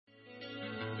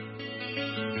Hey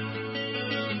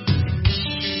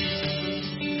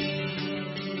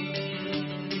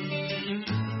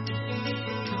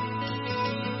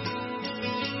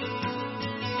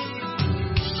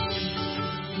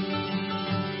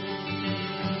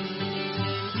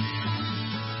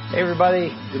everybody,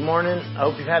 good morning. I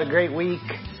hope you've had a great week.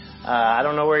 I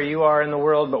don't know where you are in the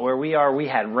world, but where we are, we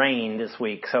had rain this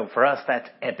week. So for us, that's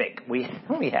epic. We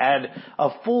had a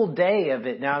full day of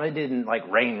it. Now it didn't like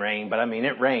rain, but I mean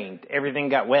it rained. Everything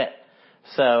got wet.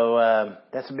 So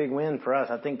that's a big win for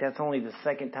us. I think that's only the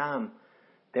second time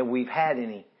that we've had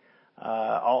any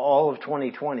all of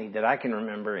 2020 that I can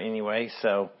remember anyway.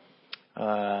 So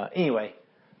anyway,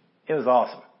 it was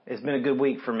awesome. It's been a good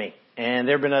week for me. And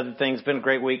there have been other things. It's been a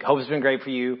great week. Hope it's been great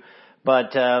for you.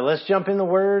 But let's jump in the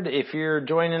Word. If you're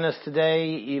joining us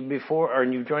today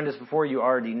you've joined us before, you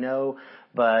already know.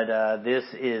 But this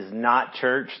is not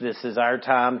church. This is our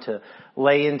time to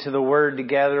lay into the Word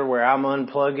together, where I'm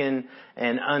unplugging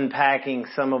and unpacking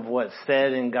some of what's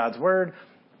said in God's Word.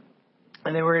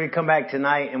 And then we're going to come back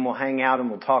tonight and we'll hang out and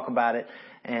we'll talk about it.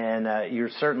 And you're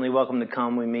certainly welcome to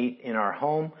come. We meet in our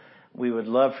home. We would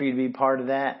love for you to be part of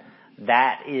that.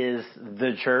 That is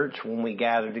the church when we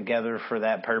gather together for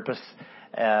that purpose.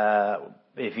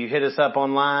 If you hit us up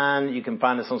online, you can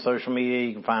find us on social media.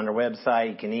 You can find our website.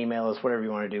 You can email us, whatever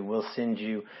you want to do. We'll send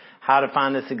you how to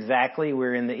find us exactly.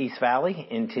 We're in the East Valley,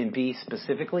 in Tempe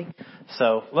specifically.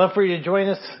 So love for you to join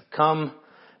us. Come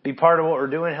be part of what we're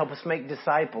doing. Help us make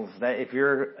disciples. That if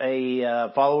you're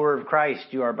a follower of Christ,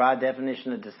 you are by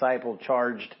definition a disciple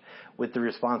charged with the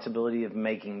responsibility of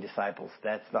making disciples.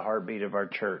 That's the heartbeat of our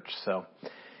church. So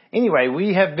anyway,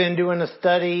 we have been doing a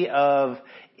study of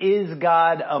Is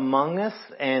God Among Us?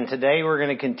 And today we're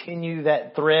going to continue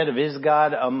that thread of Is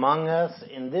God Among Us?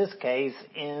 In this case,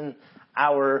 in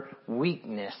our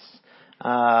weakness.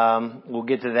 We'll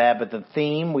get to that, but the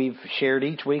theme we've shared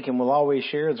each week and we'll always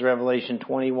share is Revelation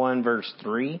 21 verse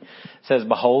 3. It says,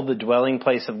 "Behold, the dwelling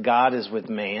place of God is with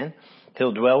man.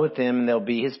 He'll dwell with them and they'll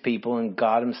be his people, and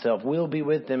God himself will be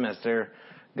with them as their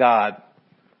God."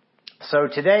 So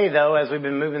today, though, as we've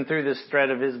been moving through this thread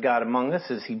of Is God Among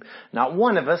Us? Is he not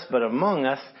one of us, but among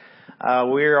us?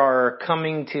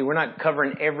 We're not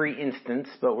covering every instance,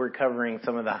 but we're covering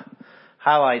some of the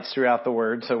highlights throughout the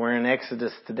Word. So we're in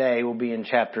Exodus today. We'll be in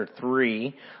chapter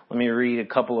 3. Let me read a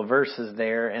couple of verses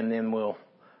there and then we'll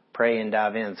pray and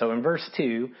dive in. So in verse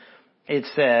 2, it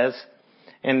says,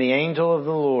 "And the angel of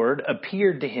the Lord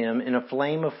appeared to him in a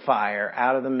flame of fire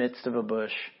out of the midst of a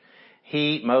bush.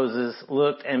 He, Moses,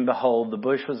 looked, and behold, the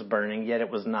bush was burning, yet it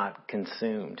was not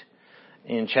consumed."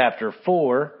 In chapter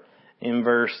 4, in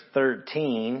verse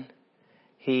 13,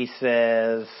 he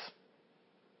says,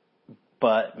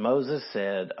 "But Moses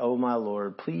said, 'Oh my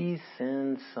Lord, please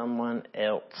send someone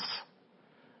else.'"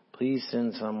 Please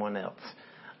send someone else.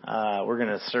 We're going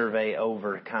to survey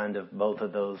over kind of both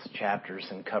of those chapters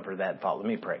and cover that thought. Let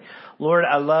me pray. Lord,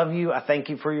 I love you. I thank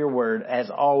you for your word. As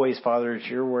always, Father, it's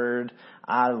your word.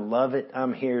 I love it.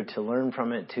 I'm here to learn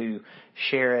from it, to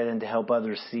share it, and to help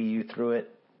others see you through it,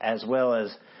 as well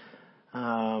as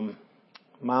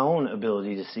my own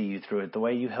ability to see you through it, the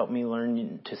way you help me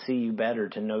learn to see you better,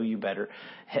 to know you better.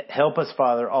 Help us,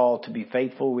 Father, all to be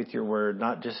faithful with your word,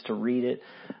 not just to read it,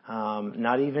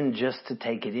 not even just to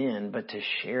take it in, but to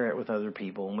share it with other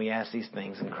people. And we ask these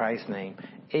things in Christ's name.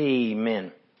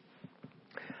 Amen.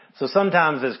 So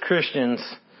sometimes as Christians,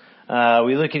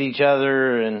 we look at each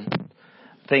other and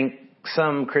think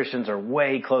some Christians are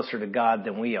way closer to God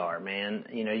than we are, man.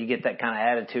 You know, you get that kind of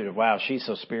attitude of, wow, she's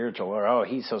so spiritual, or, oh,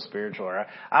 he's so spiritual, or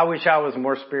I wish I was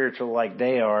more spiritual like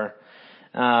they are.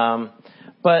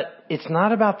 But it's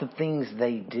not about the things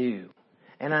they do.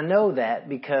 And I know that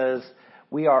because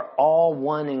we are all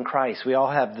one in Christ. We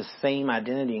all have the same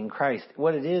identity in Christ.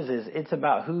 What it is it's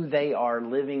about who they are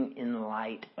living in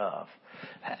light of.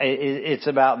 It's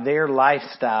about their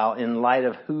lifestyle in light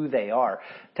of who they are.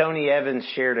 Tony Evans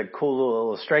shared a cool little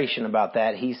illustration about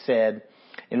that. He said,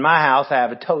 "In my house, I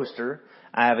have a toaster,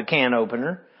 I have a can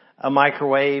opener, a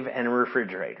microwave, and a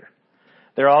refrigerator.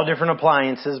 They're all different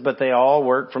appliances, but they all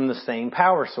work from the same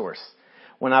power source.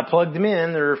 When I plug them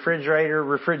in, the refrigerator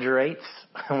refrigerates.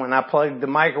 When I plug the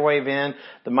microwave in,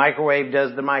 the microwave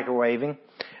does the microwaving.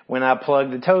 When I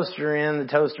plug the toaster in, the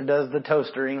toaster does the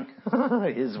toastering."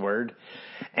 His word.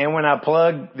 "And when I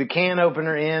plug the can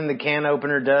opener in, the can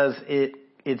opener does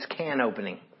its can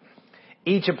opening.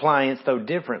 Each appliance, though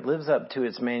different, lives up to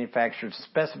its manufacturer's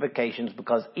specifications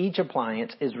because each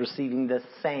appliance is receiving the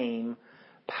same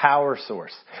power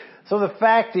source." So the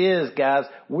fact is, guys,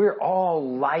 we're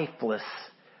all lifeless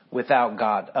without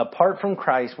God. Apart from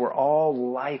Christ, we're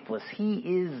all lifeless. He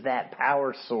is that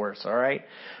power source, all right?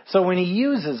 So when He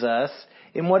uses us,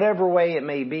 in whatever way it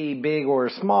may be, big or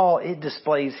small, it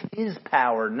displays His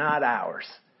power, not ours.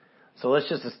 So let's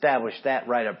just establish that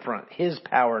right up front. His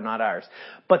power, not ours.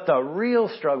 But the real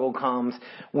struggle comes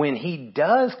when He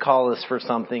does call us for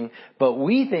something, but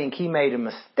we think He made a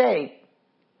mistake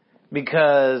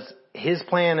because His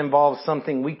plan involves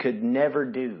something we could never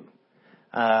do.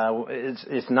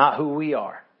 It's not who we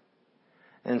are.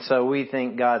 And so we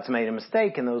think God's made a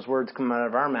mistake and those words come out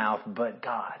of our mouth, but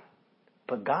God.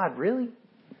 But God, really?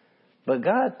 But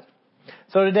God?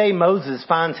 So today Moses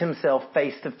finds himself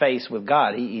face to face with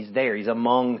God. He's there. He's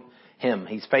among Him.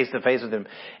 He's face to face with Him.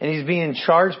 And he's being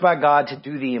charged by God to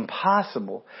do the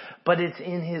impossible. But it's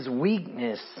in his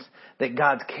weakness that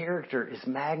God's character is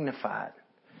magnified.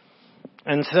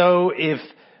 And so if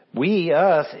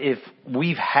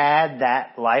we've had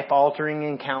that life-altering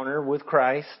encounter with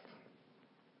Christ,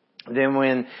 then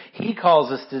when He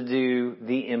calls us to do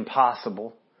the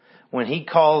impossible, when He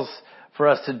calls for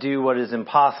us to do what is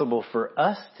impossible for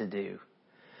us to do,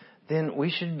 then we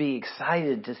should be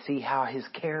excited to see how His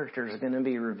character is going to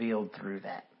be revealed through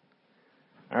that.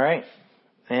 All right?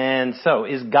 And so,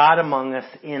 is God among us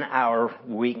in our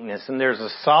weakness? And there's a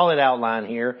solid outline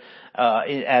here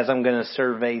as I'm going to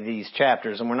survey these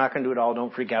chapters. And we're not going to do it all.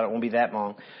 Don't freak out. It won't be that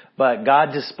long. But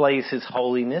God displays His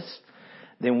holiness.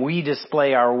 Then we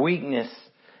display our weakness.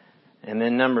 And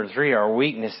then number 3, our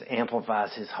weakness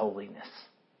amplifies His holiness.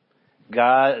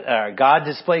 God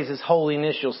displays His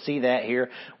holiness. You'll see that here.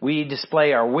 We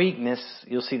display our weakness.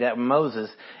 You'll see that with Moses.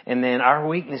 And then our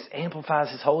weakness amplifies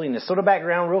His holiness. So to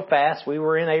background real fast, we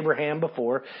were in Abraham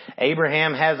before.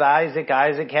 Abraham has Isaac.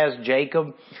 Isaac has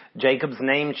Jacob. Jacob's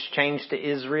name's changed to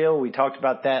Israel. We talked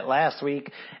about that last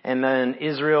week. And then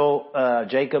Israel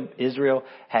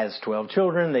has 12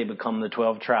 children. They become the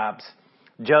 12 tribes.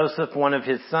 Joseph, one of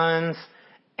his sons,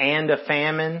 and a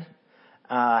famine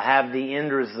have the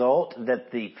end result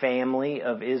that the family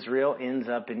of Israel ends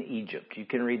up in Egypt. You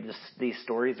can read these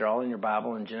stories. They're all in your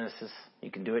Bible in Genesis.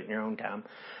 You can do it in your own time.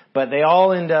 But the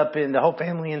whole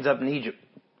family ends up in Egypt.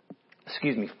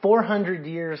 400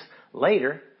 years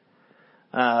later,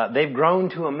 they've grown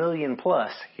to 1 million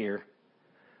plus here.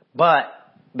 But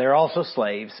they're also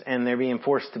slaves, and they're being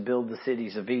forced to build the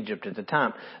cities of Egypt at the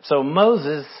time. So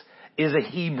Moses is a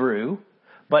Hebrew,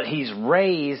 but he's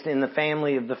raised in the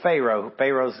family of the Pharaoh.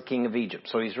 Pharaoh's the king of Egypt.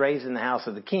 So he's raised in the house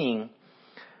of the king.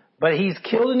 But he's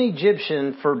killed an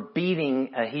Egyptian for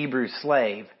beating a Hebrew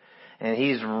slave. And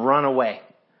he's run away.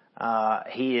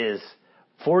 He is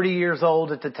 40 years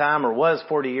old at the time, or was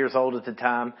 40 years old at the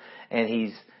time. And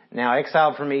he's now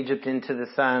exiled from Egypt into the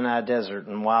Sinai desert.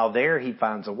 And while there, he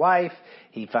finds a wife.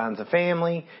 He finds a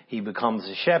family. He becomes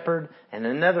a shepherd. And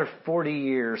another 40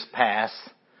 years pass.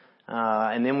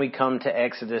 And then we come to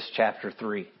Exodus chapter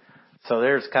 3. So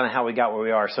there's kind of how we got where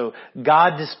we are. So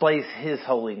God displays His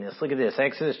holiness. Look at this.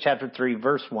 Exodus chapter 3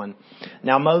 verse 1.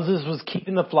 Now Moses was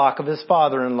keeping the flock of his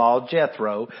father-in-law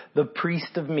Jethro, the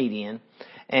priest of Midian.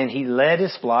 And he led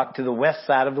his flock to the west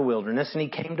side of the wilderness. And he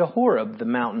came to Horeb, the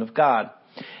mountain of God.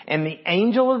 And the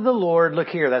angel of the Lord, look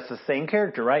here, that's the same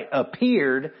character, right?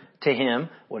 Appeared to him.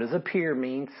 What does appear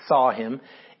mean? Saw him.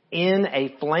 In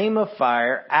a flame of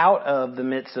fire out of the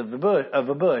midst of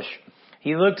a bush.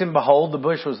 He looked and behold, the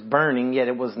bush was burning, yet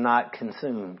it was not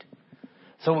consumed.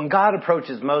 So when God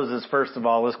approaches Moses, first of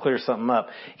all, let's clear something up.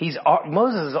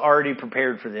 Moses is already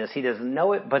prepared for this. He doesn't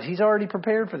know it, but he's already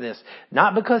prepared for this.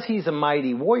 Not because he's a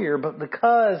mighty warrior, but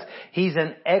because he's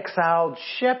an exiled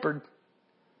shepherd.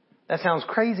 That sounds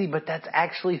crazy, but that's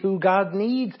actually who God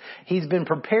needs. He's been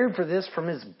prepared for this from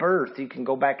his birth. You can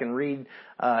go back and read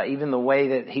even the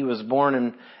way that he was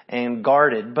born and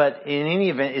guarded. But in any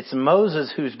event, it's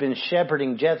Moses who's been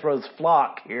shepherding Jethro's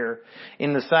flock here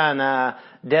in the Sinai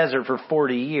desert for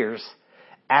 40 years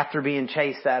after being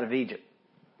chased out of Egypt.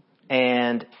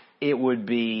 And it would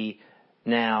be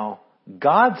now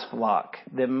God's flock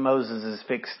that Moses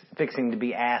is fixing to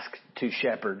be asked to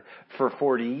shepherd for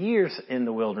 40 years in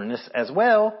the wilderness as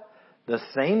well, the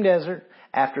same desert,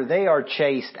 after they are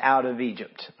chased out of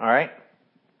Egypt. All right?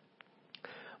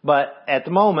 But at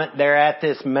the moment, they're at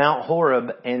this Mount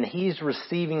Horeb, and he's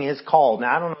receiving his call.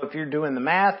 Now, I don't know if you're doing the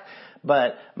math,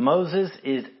 but Moses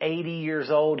is 80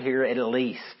 years old here at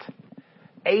least.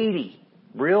 80.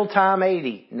 Real time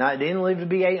 80. Didn't live to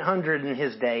be 800 in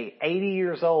his day. 80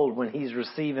 years old when he's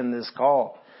receiving this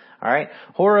call. Alright?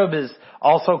 Horeb is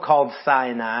also called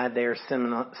Sinai. They're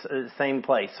same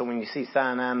place. So when you see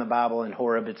Sinai in the Bible and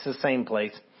Horeb, it's the same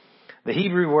place. The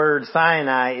Hebrew word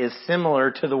Sinai is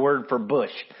similar to the word for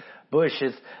bush. Bush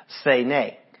is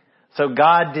Sinai. So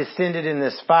God descended in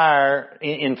this fire,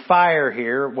 in fire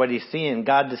here, what he's seeing,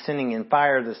 God descending in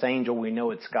fire, this angel, we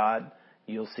know it's God.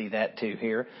 You'll see that too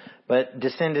here. But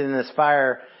descended in this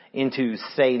fire into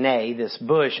Sinai, this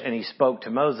bush, and he spoke to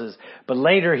Moses. But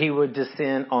later he would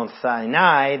descend on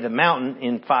Sinai, the mountain,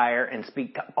 in fire and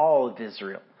speak to all of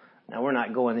Israel. Now we're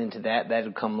not going into that.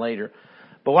 That'll come later.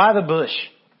 But why the bush?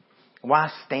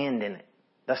 Why stand in it?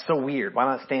 That's so weird. Why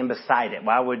not stand beside it?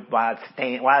 Why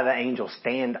the angel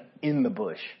stand in the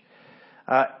bush?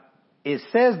 It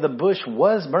says the bush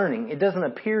was burning. It doesn't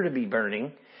appear to be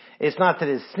burning. It's not that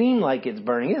it seemed like it's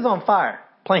burning. It's on fire,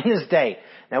 plain as day.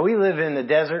 Now we live in the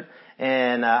desert,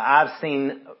 and I've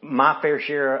seen my fair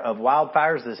share of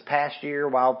wildfires this past year.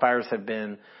 Wildfires have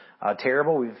been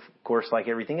terrible. We've, of course, like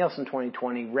everything else in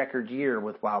 2020, record year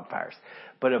with wildfires.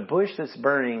 But a bush that's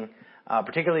burning,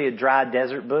 particularly a dry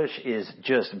desert bush, is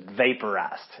just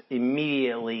vaporized.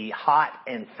 Immediately hot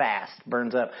and fast,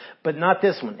 burns up. But not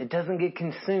this one. It doesn't get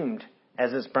consumed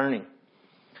as it's burning.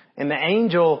 And the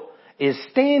angel is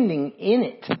standing in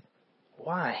it.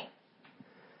 Why?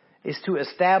 It's to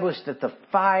establish that the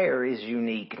fire is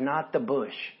unique, not the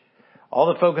bush.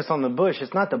 All the focus on the bush,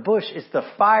 it's not the bush, it's the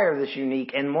fire that's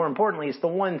unique. And more importantly, it's the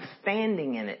one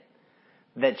standing in it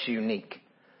that's unique.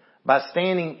 By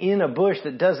standing in a bush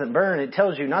that doesn't burn, it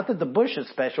tells you not that the bush is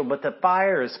special, but the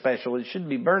fire is special. It should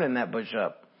be burning that bush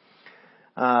up.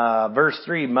 Verse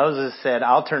 3, Moses said,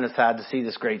 I'll turn aside to see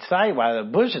this great sight, why the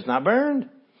bush is not burned.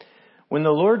 When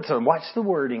the Lord saw, watch the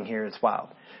wording here, it's wild.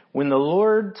 When the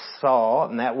Lord saw,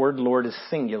 and that word Lord is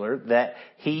singular, that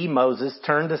he, Moses,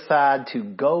 turned aside to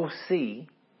go see,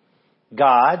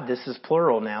 God, this is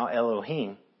plural now,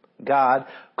 Elohim, God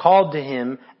called to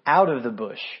him out of the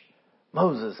bush,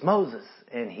 Moses, Moses.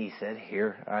 And he said,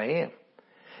 here I am.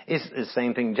 It's the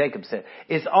same thing Jacob said.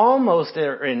 It's almost,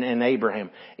 in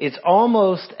Abraham, it's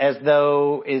almost as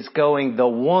though it's going, the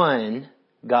one,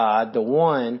 God, the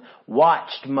one,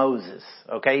 watched Moses.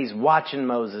 Okay, he's watching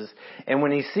Moses. And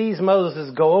when he sees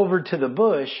Moses go over to the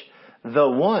bush, the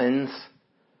ones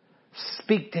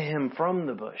speak to him from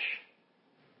the bush.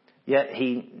 Yet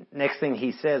next thing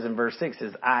he says in verse 6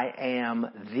 is, I am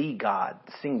the God,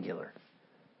 singular.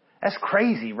 That's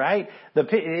crazy, right?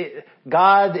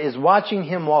 God is watching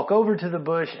him walk over to the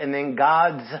bush, and then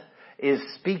God is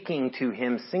speaking to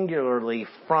him singularly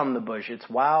from the bush. It's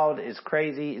wild, it's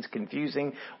crazy, it's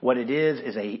confusing. What it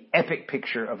is a epic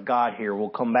picture of God here. We'll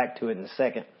come back to it in a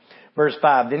second. Verse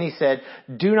 5, then he said,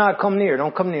 do not come near,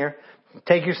 don't come near.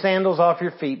 Take your sandals off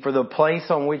your feet, for the place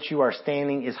on which you are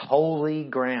standing is holy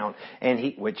ground.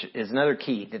 And which is another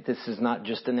key, that this is not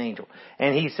just an angel.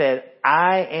 And he said,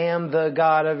 I am the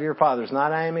God of your fathers.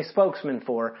 Not I am a spokesman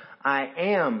for, I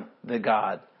am the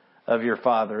God of your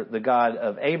father, the God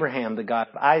of Abraham, the God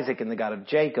of Isaac, and the God of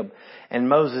Jacob. And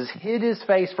Moses hid his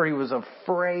face, for he was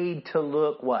afraid to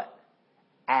look what?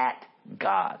 At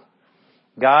God.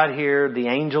 God here, the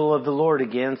angel of the Lord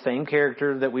again, same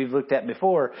character that we've looked at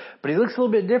before, but he looks a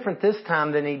little bit different this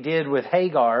time than he did with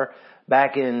Hagar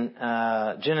back in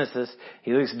Genesis.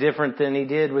 He looks different than he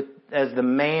did as the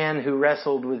man who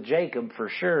wrestled with Jacob, for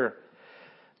sure.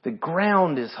 The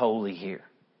ground is holy here.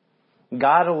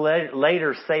 God will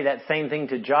later say that same thing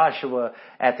to Joshua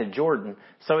at the Jordan.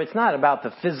 So it's not about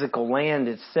the physical land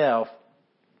itself.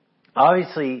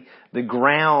 Obviously, the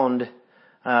ground,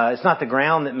 it's not the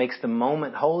ground that makes the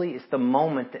moment holy. It's the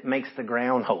moment that makes the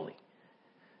ground holy.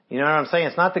 You know what I'm saying?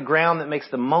 It's not the ground that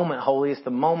makes the moment holy. It's the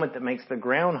moment that makes the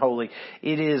ground holy.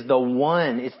 It is the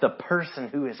one. It's the person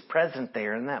who is present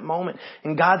there in that moment.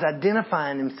 And God's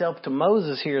identifying himself to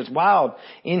Moses here as wild.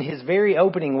 In his very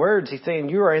opening words, he's saying,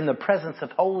 you are in the presence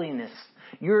of holiness.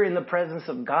 You're in the presence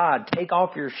of God. Take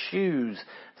off your shoes.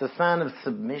 It's a sign of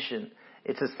submission.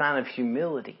 It's a sign of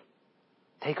humility.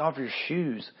 Take off your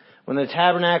shoes. When the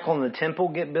tabernacle and the temple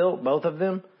get built, both of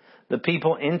them, the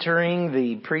people entering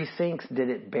the precincts did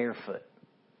it barefoot.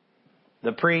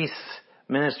 The priests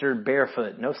ministered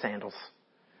barefoot, no sandals.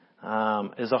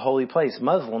 Is a holy place.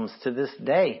 Muslims to this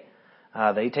day,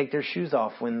 they take their shoes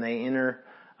off when they enter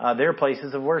their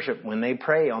places of worship. When they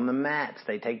pray on the mats,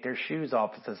 they take their shoes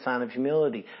off. It's a sign of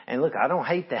humility. And look, I don't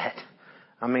hate that.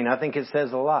 I mean, I think it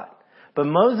says a lot. But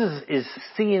Moses is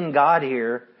seeing God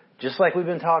here, just like we've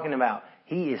been talking about.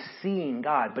 He is seeing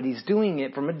God, but he's doing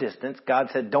it from a distance. God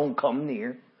said, don't come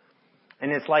near. And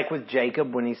it's like with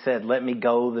Jacob when he said, let me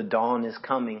go, the dawn is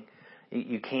coming.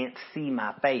 You can't see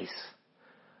my face.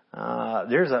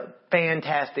 There's a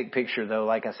fantastic picture, though,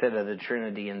 like I said, of the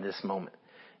Trinity in this moment.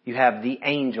 You have the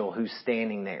angel who's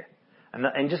standing there.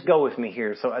 And just go with me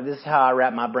here. So this is how I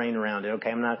wrap my brain around it.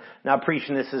 Okay, I'm not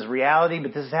preaching this as reality,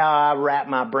 but this is how I wrap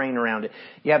my brain around it.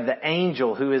 You have the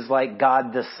angel who is like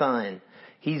God the Son.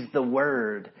 He's the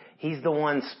Word. He's the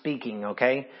one speaking,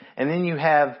 okay? And then you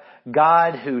have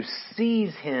God who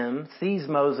sees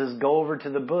Moses go over to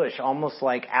the bush, almost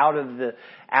like out of the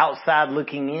outside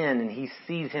looking in, and he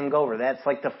sees him go over. That's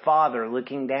like the Father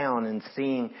looking down and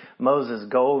seeing Moses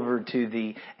go over to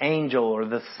the angel or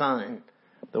the Son,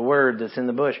 the Word that's in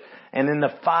the bush. And then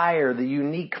the fire, the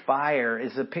unique fire,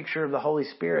 is a picture of the Holy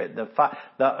Spirit. The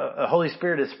Holy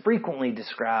Spirit is frequently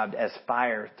described as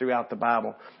fire throughout the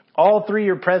Bible. All three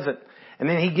are present. And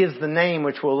then he gives the name,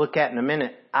 which we'll look at in a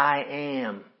minute, I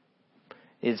am.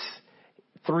 It's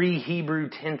three Hebrew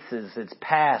tenses. It's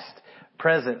past,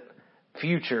 present,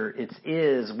 future. It's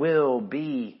is, will,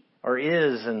 be, or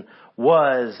is and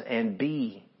was and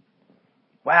be.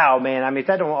 Wow, man. I mean, if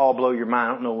that don't all blow your mind,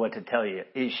 I don't know what to tell you.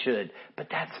 It should. But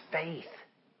that's faith.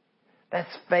 That's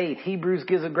faith. Hebrews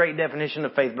gives a great definition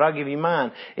of faith, but I'll give you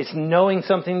mine. It's knowing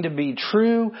something to be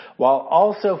true while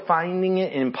also finding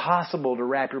it impossible to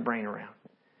wrap your brain around.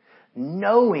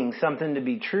 Knowing something to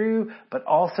be true, but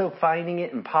also finding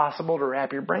it impossible to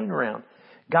wrap your brain around.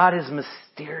 God is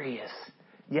mysterious,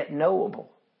 yet knowable.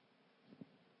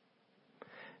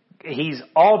 He's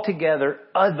altogether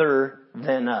other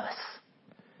than us,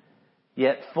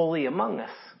 yet fully among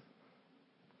us.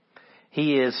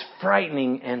 He is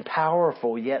frightening and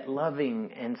powerful, yet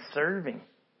loving and serving.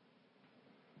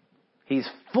 He's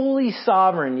fully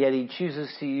sovereign, yet he chooses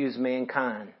to use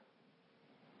mankind.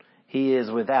 He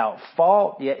is without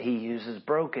fault, yet he uses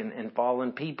broken and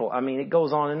fallen people. I mean, it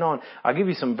goes on and on. I'll give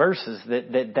you some verses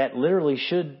that literally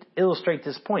should illustrate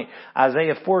this point.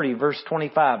 Isaiah 40, verse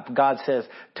 25, God says,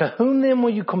 "To whom then will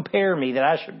you compare me that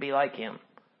I should be like him?"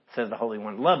 Says the Holy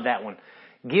One. Love that one.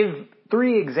 Give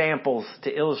 3 examples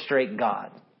to illustrate God.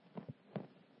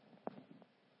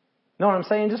 Know what I'm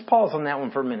saying? Just pause on that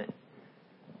one for a minute.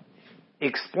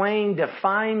 Explain,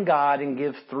 define God, and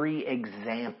give 3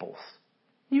 examples.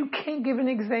 You can't give an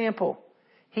example.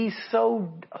 He's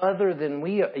so other than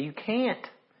we are. You can't.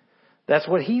 That's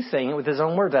what he's saying with his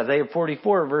own words. Isaiah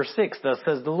 44, verse 6. Thus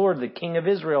says the Lord, the King of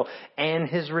Israel, and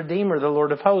his Redeemer, the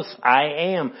Lord of hosts. I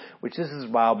am. Which this is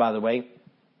wild, by the way.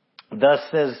 Thus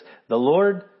says the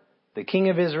Lord, the King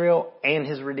of Israel, and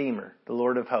his Redeemer, the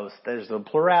Lord of hosts. There's a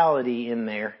plurality in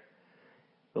there.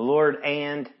 The Lord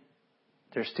and...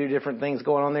 There's 2 different things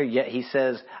going on there. Yet he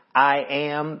says, I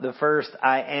am the first,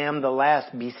 I am the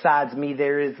last. Besides me,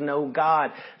 there is no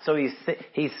God. So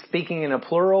he's speaking in a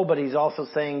plural, but he's also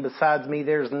saying, besides me,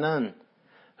 there's none.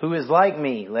 Who is like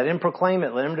me? Let him proclaim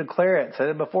it. Let him declare it. Set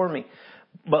it before me.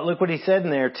 But look what he said in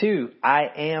there too. I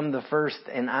am the first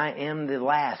and I am the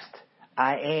last.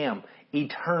 I am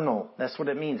eternal. That's what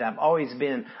it means. I've always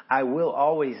been. I will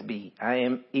always be. I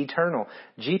am eternal.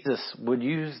 Jesus would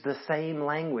use the same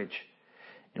language.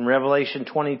 In Revelation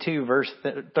 22, verse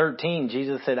 13,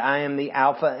 Jesus said, I am the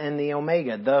Alpha and the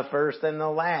Omega, the first and the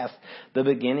last, the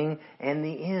beginning and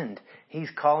the end. He's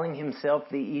calling himself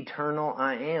the eternal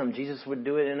I am. Jesus would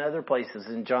do it in other places.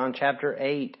 In John chapter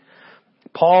 8,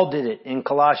 Paul did it in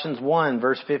Colossians 1,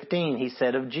 verse 15. He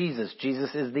said of Jesus,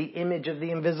 Jesus is the image of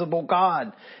the invisible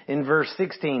God. In verse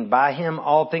 16, by him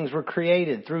all things were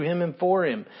created, through him and for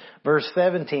him. Verse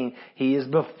 17, he is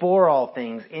before all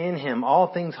things. In him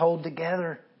all things hold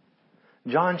together.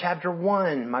 John chapter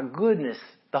 1, my goodness,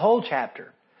 the whole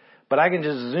chapter. But I can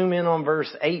just zoom in on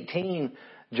verse 18.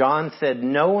 John said,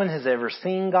 no one has ever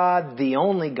seen God. The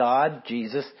only God,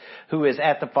 Jesus, who is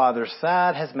at the Father's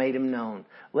side, has made him known.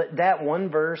 That one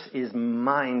verse is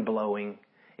mind-blowing.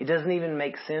 It doesn't even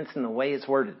make sense in the way it's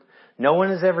worded. No one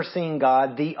has ever seen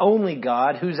God. The only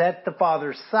God, who's at the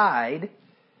Father's side,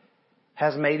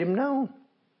 has made him known.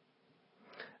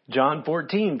 John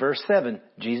 14, verse 7,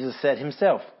 Jesus said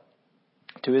himself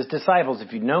to his disciples,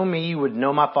 if you know me, you would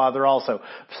know my Father also.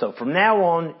 So from now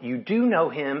on, you do know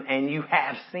him and you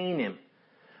have seen him.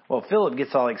 Well, Philip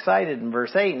gets all excited in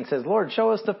verse 8 and says, Lord,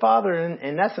 show us the Father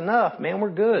and that's enough, man, we're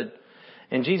good.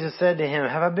 And Jesus said to him,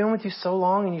 have I been with you so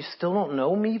long and you still don't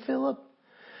know me, Philip?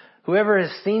 Whoever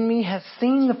has seen me has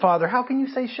seen the Father. How can you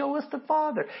say, show us the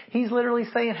Father? He's literally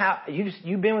saying,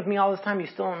 you've been with me all this time, you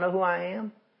still don't know who I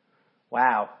am?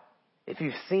 Wow. If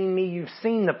you've seen me, you've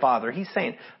seen the Father. He's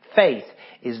saying faith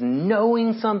is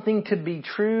knowing something to be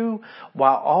true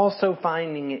while also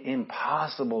finding it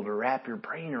impossible to wrap your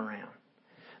brain around.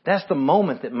 That's the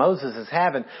moment that Moses is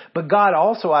having. But God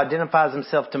also identifies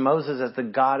himself to Moses as the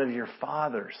God of your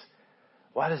fathers.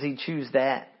 Why does he choose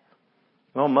that?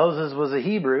 Well, Moses was a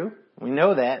Hebrew. We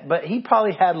know that. But he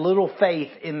probably had little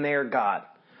faith in their God.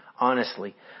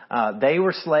 honestly. They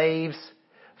were slaves,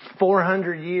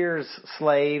 400 years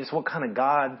slaves. What kind of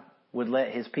God would let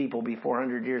his people be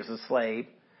 400 years a slave?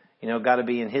 Got to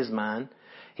be in his mind.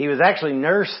 He was actually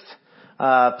nursed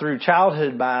through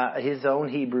childhood by his own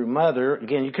Hebrew mother.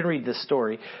 Again, you can read this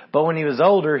story. But when he was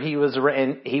older, he was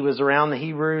around the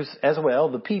Hebrews as well,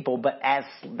 the people, but as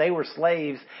they were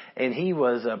slaves, and he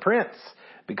was a prince.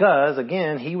 Because,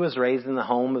 again, he was raised in the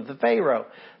home of the Pharaoh.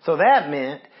 So that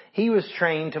meant he was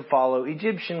trained to follow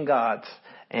Egyptian gods.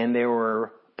 And there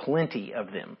were plenty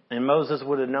of them. And Moses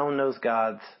would have known those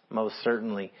gods most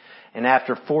certainly. And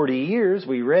after 40 years,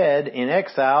 we read in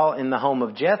exile in the home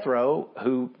of Jethro,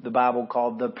 who the Bible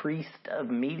called the priest of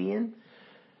Midian,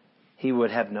 he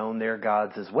would have known their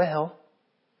gods as well,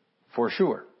 for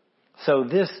sure. So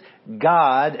this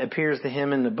God appears to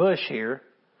him in the bush here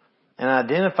and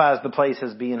identifies the place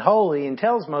as being holy and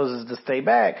tells Moses to stay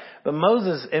back. But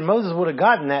Moses would have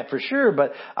gotten that for sure,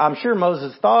 but I'm sure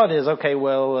Moses' thought is, okay,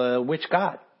 well, which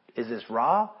God? Is this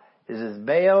Ra? Is this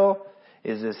Baal?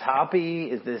 Is this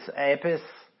Hapi? Is this Apis?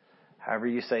 However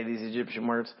you say these Egyptian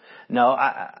words. No,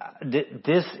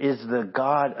 this is the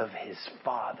God of his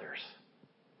fathers.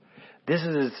 This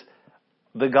is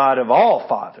the God of all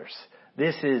fathers.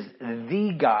 This is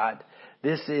the God.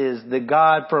 This is the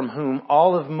God from whom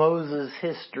all of Moses'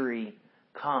 history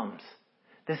comes.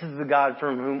 This is the God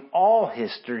from whom all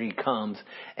history comes.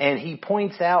 And he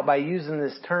points out by using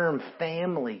this term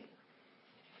family,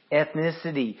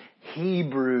 ethnicity,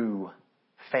 Hebrew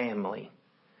family.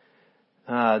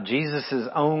 Jesus'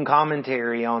 own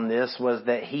commentary on this was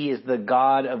that he is the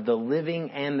God of the living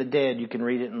and the dead. You can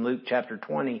read it in Luke chapter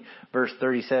 20, verse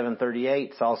 37,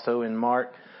 38. It's also in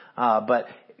Mark. But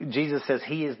Jesus says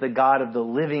he is the God of the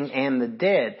living and the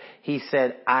dead. He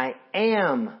said, I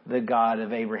am the God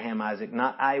of Abraham, Isaac,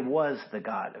 not I was the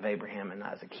God of Abraham and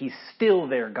Isaac. He's still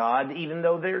their God, even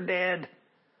though they're dead.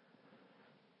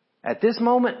 At this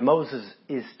moment, Moses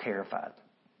is terrified.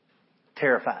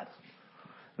 Terrified.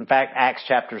 In fact, Acts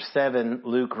chapter 7,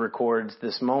 Luke records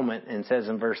this moment and says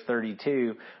in verse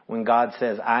 32, when God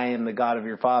says, I am the God of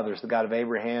your fathers, the God of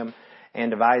Abraham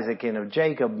and of Isaac and of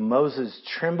Jacob, Moses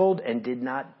trembled and did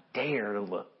not dare to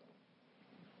look.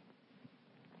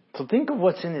 So think of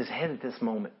what's in his head at this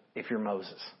moment if you're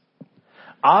Moses.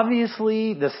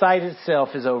 Obviously, the sight itself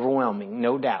is overwhelming,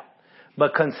 no doubt.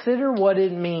 But consider what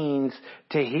it means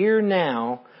to hear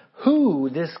now who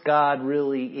this God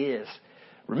really is.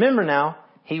 Remember now,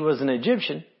 he was an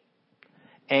Egyptian,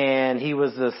 and he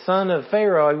was the son of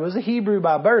Pharaoh. He was a Hebrew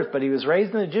by birth, but he was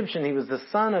raised an Egyptian. He was the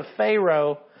son of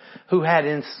Pharaoh who had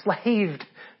enslaved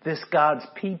this God's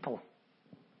people.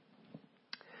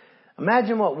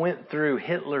 Imagine what went through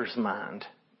Hitler's mind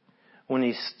when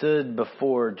he stood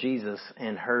before Jesus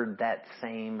and heard that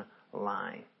same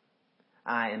line.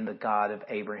 I am the God of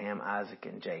Abraham, Isaac,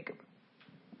 and Jacob.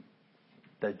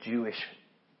 The Jewish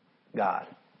God.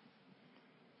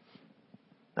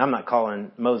 I'm not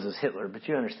calling Moses Hitler, but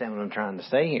you understand what I'm trying to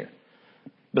say here.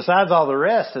 Besides all the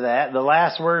rest of that, the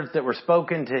last words that were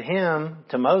spoken to him,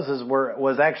 to Moses,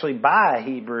 was actually by a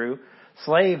Hebrew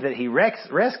slave that he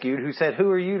rescued, who said, who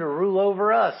are you to rule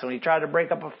over us? When he tried to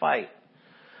break up a fight.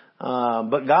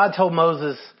 But God told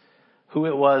Moses who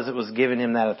it was that was giving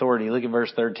him that authority. Look at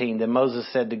verse 13. Then Moses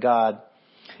said to God,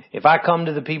 if I come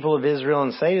to the people of Israel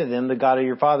and say to them, the God of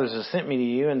your fathers has sent me to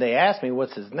you, and they ask me,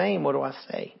 what's his name? What do I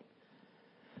say?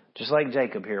 Just like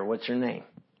Jacob here, what's your name?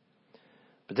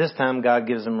 But this time God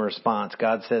gives him a response.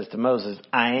 God says to Moses,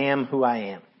 I am who I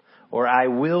am. Or I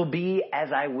will be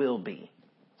as I will be.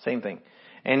 Same thing.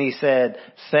 And he said,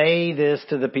 say this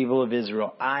to the people of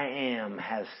Israel. I am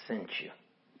has sent you.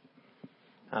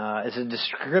 It's a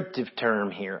descriptive term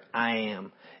here. I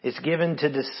am. It's given to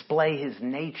display his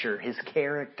nature, his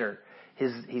character.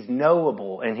 He's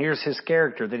knowable. And here's his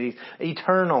character, that he's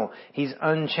eternal. He's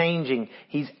unchanging.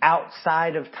 He's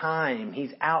outside of time.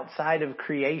 He's outside of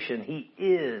creation. He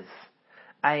is.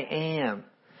 I am.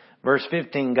 Verse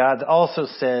 15, God also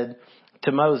said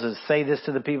to Moses, say this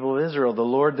to the people of Israel. The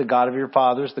Lord, the God of your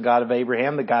fathers, the God of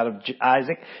Abraham, the God of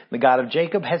Isaac, the God of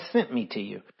Jacob has sent me to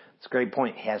you. It's a great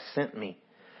point. He has sent me.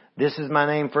 This is my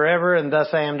name forever, and thus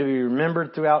I am to be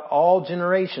remembered throughout all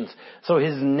generations. So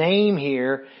his name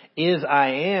here is I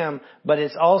am, but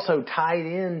it's also tied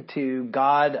into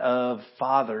God of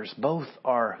fathers. Both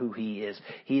are who he is.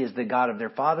 He is the God of their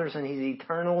fathers, and he's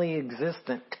eternally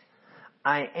existent.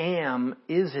 I am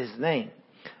is his name.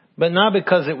 But not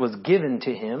because it was given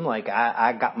to him, like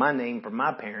I got my name from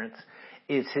my parents.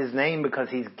 It's his name because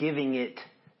he's giving it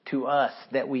to us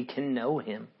that we can know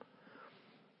him.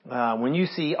 When you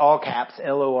see all caps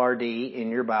Lord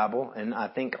in your Bible, and I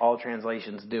think all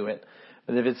translations do it,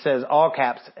 But if it says all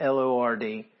caps Lord,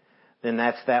 then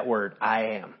that's that word,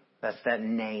 I am. That's that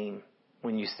name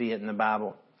when you see it in the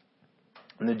Bible.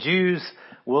 And the Jews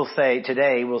will say,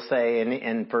 today will say,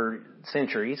 and for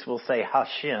centuries will say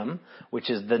Hashem,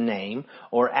 which is the name,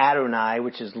 or Adonai,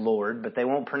 which is Lord, but they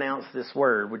won't pronounce this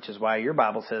word, which is why your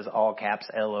Bible says all caps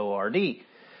Lord.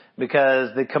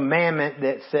 Because the commandment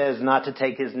that says not to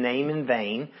take his name in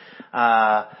vain,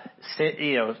 in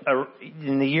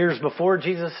the years before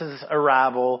Jesus'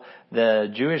 arrival,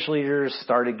 the Jewish leaders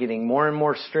started getting more and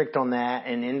more strict on that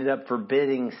and ended up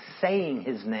forbidding saying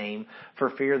his name for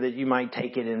fear that you might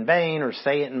take it in vain or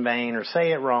say it in vain or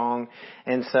say it wrong.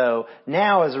 And so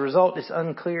now as a result, it's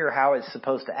unclear how it's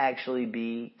supposed to actually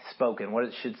be spoken, what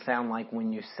it should sound like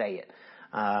when you say it.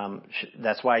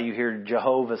 That's why you hear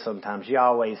Jehovah sometimes,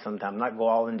 Yahweh sometimes, not go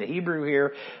all into Hebrew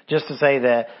here, just to say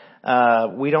that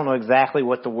we don't know exactly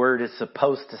what the word is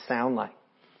supposed to sound like.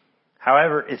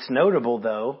 However, it's notable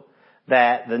though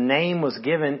that the name was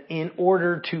given in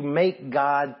order to make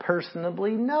God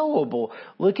personally knowable.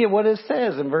 Look at what it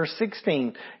says in verse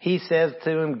 16. He says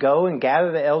to him, go and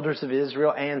gather the elders of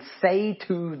Israel and say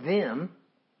to them,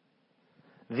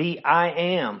 the I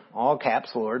am, all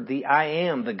caps Lord, the I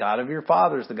am, the God of your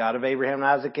fathers, the God of Abraham,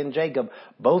 Isaac, and Jacob,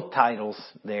 both titles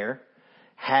there,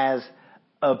 has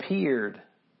appeared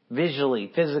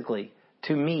visually, physically,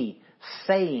 to me,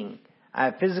 saying, I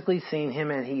have physically seen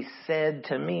him and he said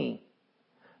to me.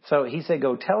 So he said,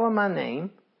 go tell them my name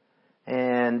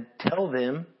and tell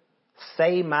them,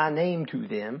 say my name to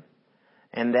them,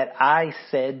 and that I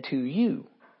said to you.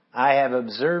 I have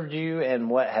observed you and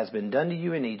what has been done to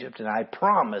you in Egypt, and I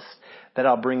promise that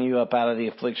I'll bring you up out of the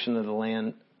affliction of the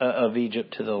land of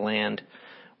Egypt to the land,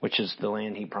 which is the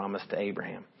land he promised to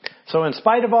Abraham. So in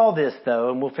spite of all this,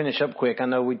 though, and we'll finish up quick. I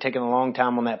know we've taken a long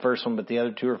time on that first one, but the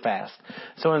other two are fast.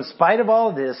 So in spite of all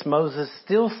of this, Moses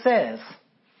still says,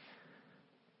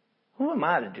 who am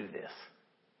I to do this?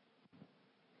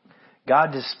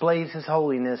 God displays his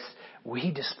holiness.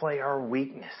 We display our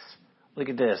weakness. Look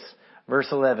at this. Verse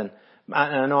 11.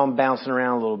 I know I'm bouncing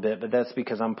around a little bit, but that's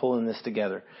because I'm pulling this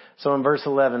together. So in verse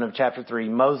 11 of chapter 3,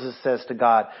 Moses says to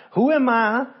God, who am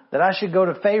I that I should go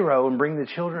to Pharaoh and bring the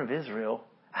children of Israel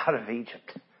out of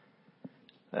Egypt?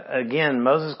 Again,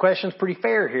 Moses' question is pretty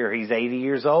fair here. He's 80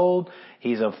 years old.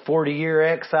 He's a 40-year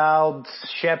exiled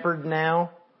shepherd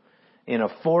now in a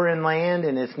foreign land,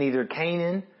 and it's neither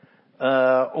Canaan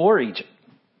or Egypt.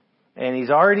 And he's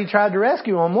already tried to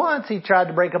rescue him once. He tried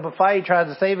to break up a fight. He tried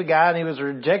to save a guy, and he was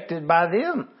rejected by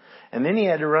them. And then he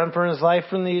had to run for his life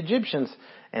from the Egyptians.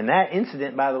 And that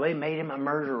incident, by the way, made him a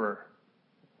murderer.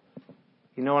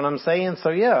 You know what I'm saying?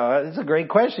 So yeah, it's a great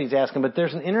question he's asking. But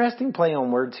there's an interesting play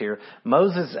on words here.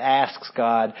 Moses asks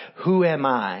God, who am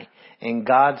I? And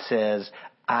God says,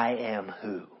 I am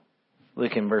who?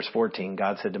 Look in verse 14.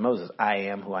 God said to Moses, I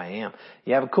am who I am.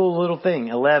 You have a cool little thing.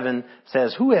 11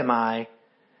 says, who am I?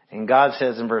 And God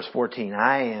says in verse 14,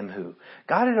 I am who?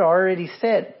 God had already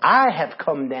said, I have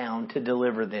come down to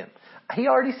deliver them. He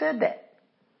already said that.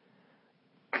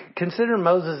 Consider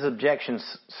Moses' objections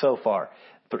so far.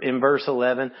 In verse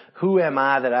 11, who am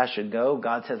I that I should go?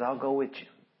 God says, I'll go with you.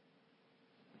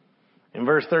 In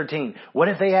verse 13, what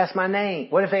if they ask my name?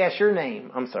 What if they ask your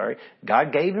name?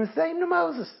 God gave his name to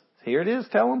Moses. Here it is,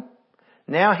 tell him.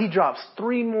 Now he drops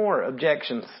 3 more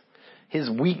objections. His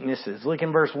weaknesses. Look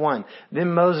in verse 1.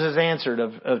 Then Moses answered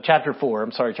of chapter 4,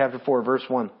 verse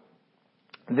 1.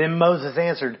 Then Moses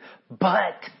answered,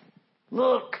 but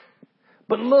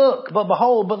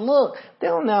behold,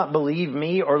 they'll not believe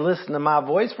me or listen to my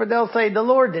voice, for they'll say, the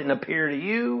Lord didn't appear to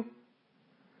you.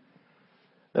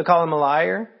 They'll call him a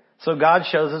liar. So God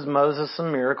shows us Moses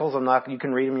some miracles. You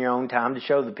can read them in your own time to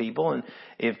show the people and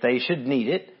if they should need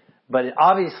it. But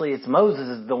obviously it's Moses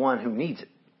is the one who needs it.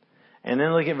 And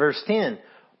then look at verse 10.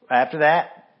 After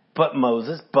that, but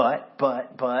Moses said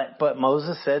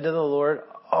to the Lord,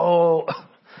 oh,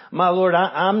 my Lord,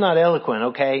 I'm not eloquent,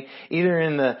 okay? Either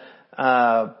in the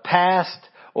past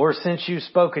or since you've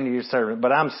spoken to your servant,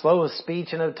 but I'm slow of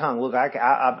speech and of tongue. Look,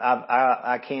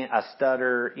 I can't, I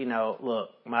stutter,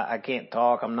 I can't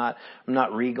talk. I'm not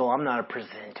regal. I'm not a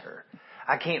presenter.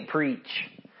 I can't preach.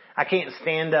 I can't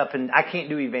stand up and I can't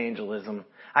do evangelism.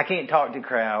 I can't talk to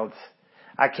crowds.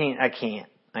 I can't.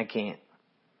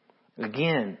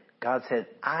 Again, God said,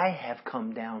 I have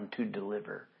come down to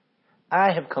deliver.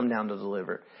 And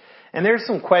there's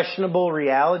some questionable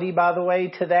reality, by the way,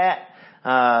 to that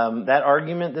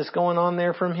argument that's going on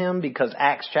there from him, because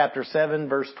Acts chapter 7,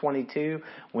 verse 22,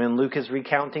 when Luke is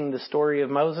recounting the story of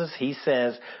Moses, he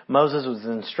says Moses was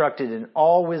instructed in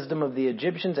all wisdom of the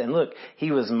Egyptians. And look,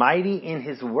 he was mighty in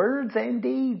his words and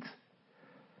deeds.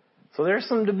 So there's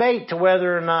some debate to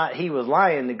whether or not he was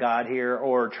lying to God here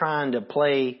or trying to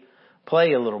play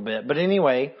a little bit. But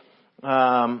anyway,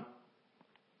 God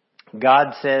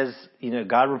says,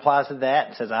 God replies to that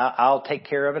and says, I'll take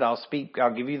care of it.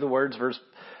 I'll give you the words. Verse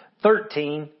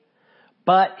 13.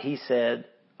 But he said,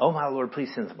 oh my Lord, please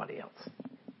send somebody else.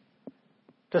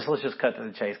 Let's just cut to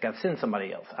the chase. God, send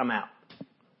somebody else. I'm out.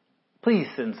 Please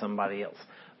send somebody else.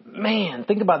 Man,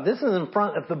 think about this is in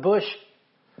front of the bush.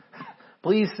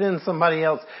 Please send somebody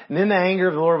else. And then the anger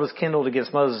of the Lord was kindled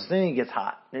against Moses. Then he gets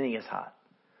hot.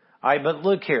 All right, but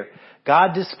look here.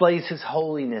 God displays His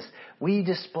holiness. We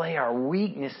display our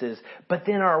weaknesses, but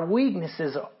then our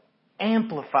weaknesses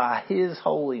amplify His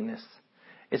holiness.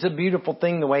 It's a beautiful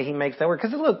thing the way He makes that work.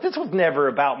 Because look, this was never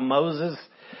about Moses,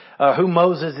 who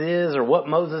Moses is or what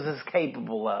Moses is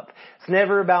capable of. It's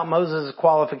never about Moses'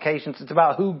 qualifications. It's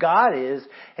about who God is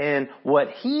and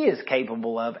what He is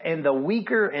capable of. And the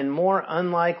weaker and more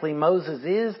unlikely Moses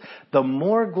is, the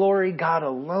more glory God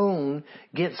alone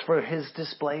gets for His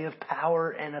display of power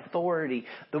and authority.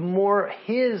 The more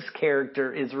His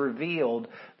character is revealed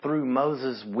through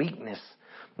Moses' weakness.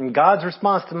 And God's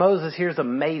response to Moses here is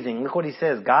amazing. Look what He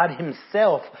says. God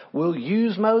Himself will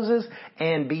use Moses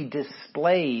and be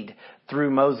displayed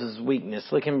through Moses' weakness.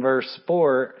 Look in verse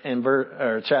 4 and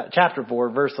chapter 4,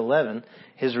 verse 11.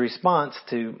 His response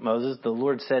to Moses, the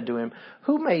Lord said to him,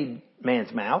 who made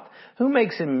man's mouth? Who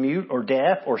makes him mute or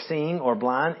deaf or seeing or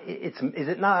blind? Is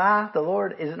it not I, the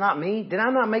Lord? Is it not me? Did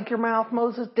I not make your mouth,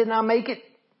 Moses? Didn't I make it?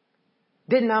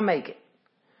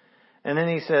 And then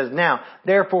He says, now,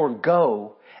 therefore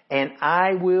go, and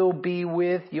I will be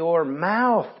with your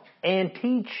mouth and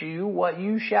teach you what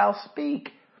you shall speak.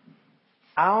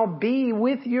 I'll be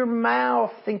with your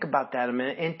mouth. Think about that a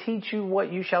minute. And teach you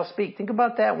what you shall speak. Think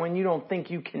about that when you don't think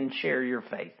you can share your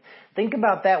faith. Think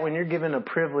about that when you're given a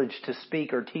privilege to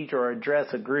speak or teach or address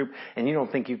a group and you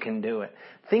don't think you can do it.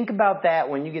 Think about that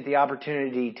when you get the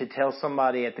opportunity to tell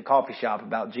somebody at the coffee shop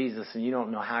about Jesus and you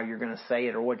don't know how you're going to say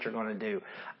it or what you're going to do.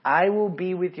 I will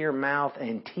be with your mouth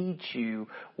and teach you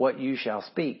what you shall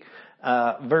speak.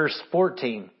 Verse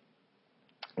 14.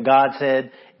 God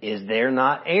said, is there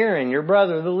not Aaron, your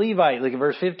brother, the Levite? Look at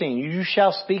verse 15. You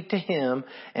shall speak to him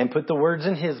and put the words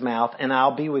in his mouth, and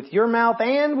I'll be with your mouth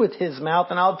and with his mouth,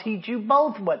 and I'll teach you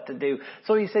both what to do.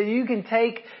 So He said, you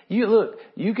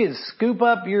can scoop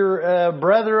up your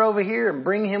brother over here and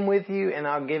bring him with you, and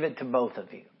I'll give it to both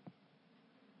of you.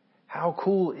 How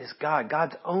cool is God?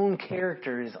 God's own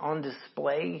character is on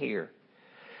display here.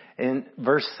 In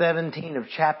verse 17 of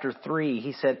chapter 3,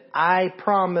 He said, I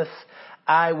promise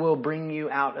I will bring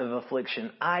you out of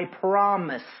affliction. I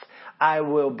promise I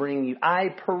will bring you. I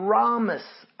promise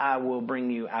I will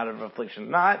bring you out of affliction.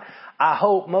 Not, I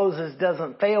hope Moses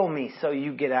doesn't fail me so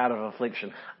you get out of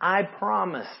affliction. I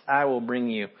promise I will bring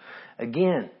you.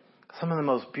 Again, some of the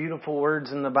most beautiful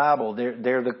words in the Bible.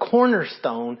 They're the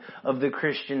cornerstone of the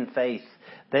Christian faith.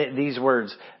 These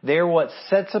words, they're what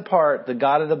sets apart the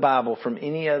God of the Bible from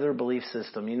any other belief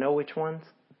system. You know which ones?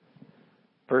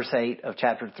 Verse 8 of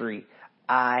chapter 3.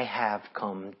 I have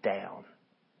come down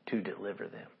to deliver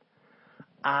them.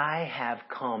 I have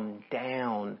come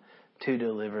down to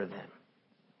deliver them.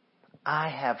 I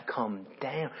have come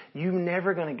down. You're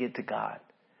never going to get to God.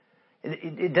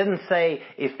 It doesn't say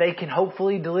if they can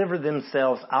hopefully deliver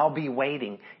themselves, I'll be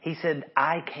waiting. He said,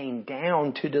 I came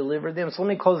down to deliver them. So let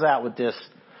me close out with this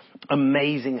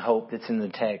amazing hope that's in the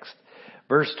text.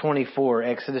 Verse 24,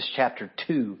 Exodus chapter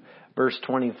 2. Verse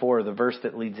 24, the verse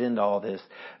that leads into all this.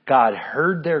 God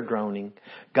heard their groaning.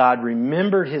 God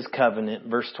remembered His covenant,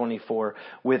 verse 24,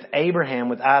 with Abraham,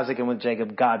 with Isaac, and with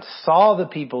Jacob. God saw the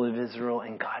people of Israel,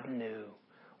 and God knew.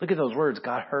 Look at those words.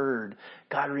 God heard.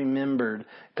 God remembered.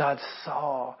 God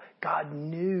saw. God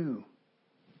knew.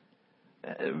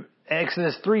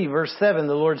 Exodus 3, verse 7,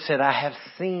 the Lord said, I have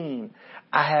seen.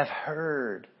 I have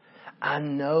heard. I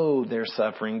know their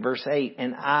suffering. Verse 8,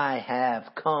 and I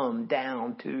have come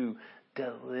down to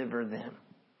deliver them.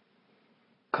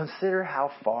 Consider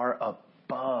how far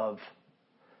above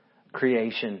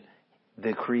creation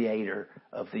the Creator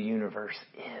of the universe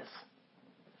is.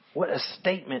 What a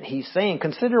statement He's saying.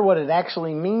 Consider what it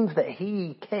actually means that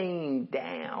He came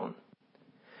down.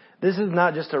 This is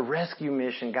not just a rescue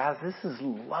mission, guys. This is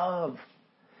love.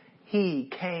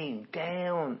 He came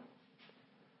down.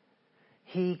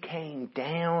 He came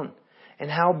down.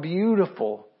 And how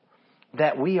beautiful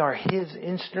that we are His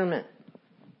instrument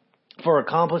for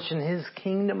accomplishing His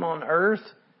kingdom on earth.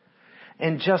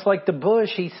 And just like the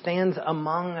bush, He stands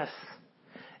among us.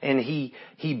 And He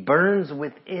burns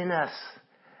within us.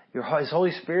 His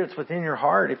Holy Spirit's within your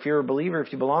heart if you're a believer,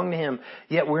 if you belong to Him.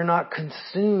 Yet we're not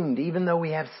consumed. Even though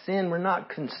we have sin, we're not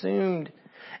consumed.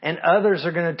 And others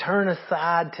are going to turn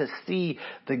aside to see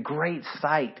the great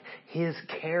sight, His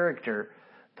character,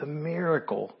 the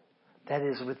miracle that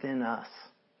is within us.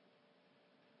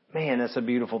 Man, that's a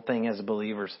beautiful thing as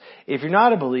believers. If you're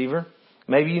not a believer,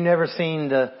 maybe you've never seen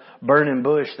the burning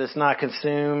bush that's not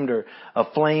consumed, or a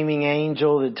flaming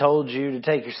angel that told you to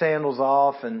take your sandals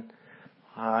off. And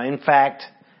in fact,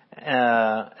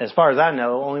 as far as I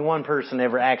know, only one person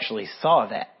ever actually saw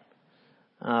that.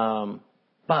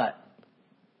 But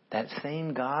that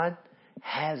same God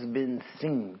has been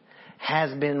seen,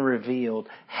 has been revealed,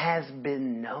 has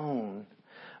been known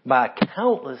by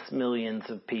countless millions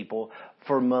of people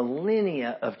for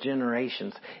millennia of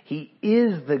generations. He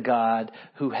is the God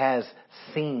who has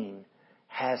seen,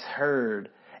 has heard,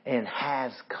 and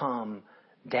has come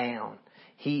down.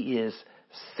 He is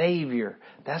Savior.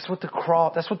 That's what the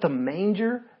cross, that's what the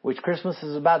manger, which Christmas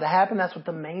is about to happen, that's what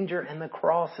the manger and the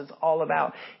cross is all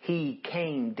about. He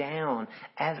came down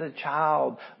as a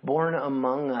child born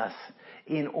among us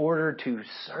in order to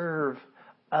serve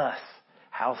us.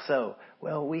 How so?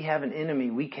 Well, we have an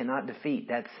enemy we cannot defeat.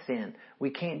 That's sin.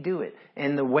 We can't do it.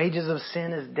 And the wages of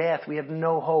sin is death. We have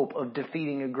no hope of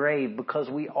defeating a grave because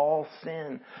we all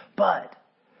sin. But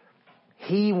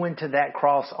He went to that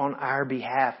cross on our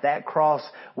behalf. That cross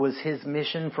was His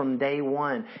mission from day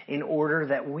one in order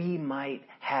that we might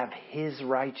have His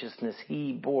righteousness.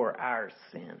 He bore our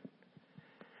sin.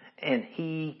 And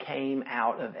He came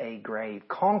out of a grave,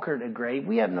 conquered a grave.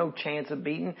 We have no chance of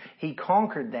beating. He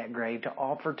conquered that grave to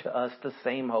offer to us the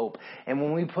same hope. And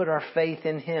when we put our faith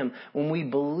in Him, when we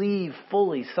believe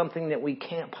fully something that we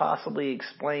can't possibly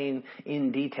explain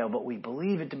in detail, but we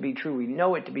believe it to be true, we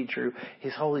know it to be true,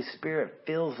 His Holy Spirit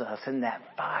fills us, and that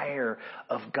fire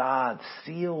of God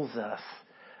seals us.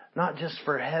 Not just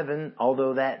for heaven,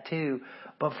 although that too,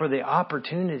 but for the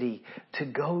opportunity to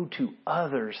go to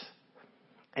others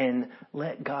and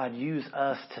let God use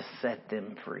us to set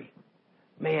them free.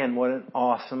 Man, what an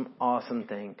awesome, awesome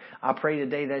thing. I pray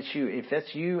today that's you. If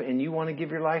that's you and you want to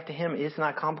give your life to Him, it's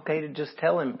not complicated. Just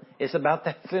tell Him. It's about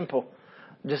that simple.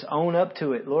 Just own up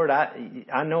to it. Lord,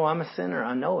 I know I'm a sinner.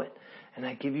 I know it. And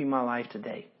I give you my life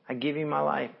today. I give you my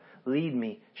life. Lead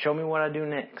me. Show me what I do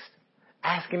next.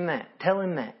 Ask Him that. Tell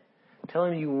Him that. Tell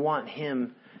Him you want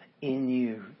Him in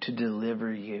you to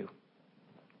deliver you.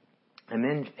 And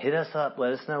then hit us up.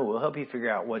 Let us know. We'll help you figure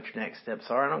out what your next steps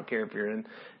are. I don't care if you're in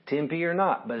Tempe or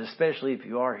not, but especially if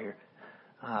you are here.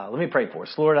 Let me pray for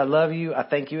us. Lord, I love you. I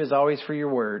thank you as always for your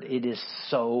word. It is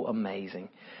so amazing.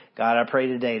 God, I pray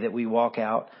today that we walk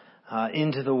out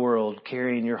into the world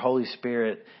carrying your Holy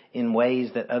Spirit in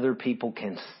ways that other people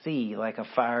can see, like a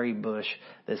fiery bush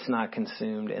that's not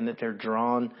consumed, and that they're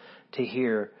drawn to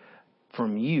hear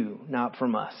from you, not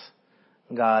from us.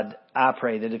 God, I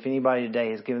pray that if anybody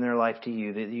today has given their life to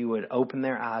you, that you would open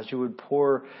their eyes, you would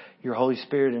pour your Holy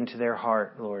Spirit into their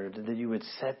heart, Lord, that you would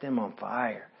set them on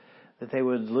fire, that they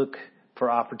would look for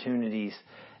opportunities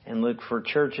and look for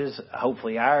churches,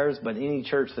 hopefully ours, but any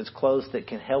church that's close that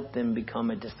can help them become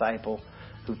a disciple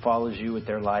who follows you with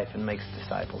their life and makes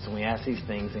disciples. And we ask these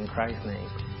things in Christ's name.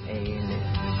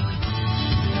 Amen.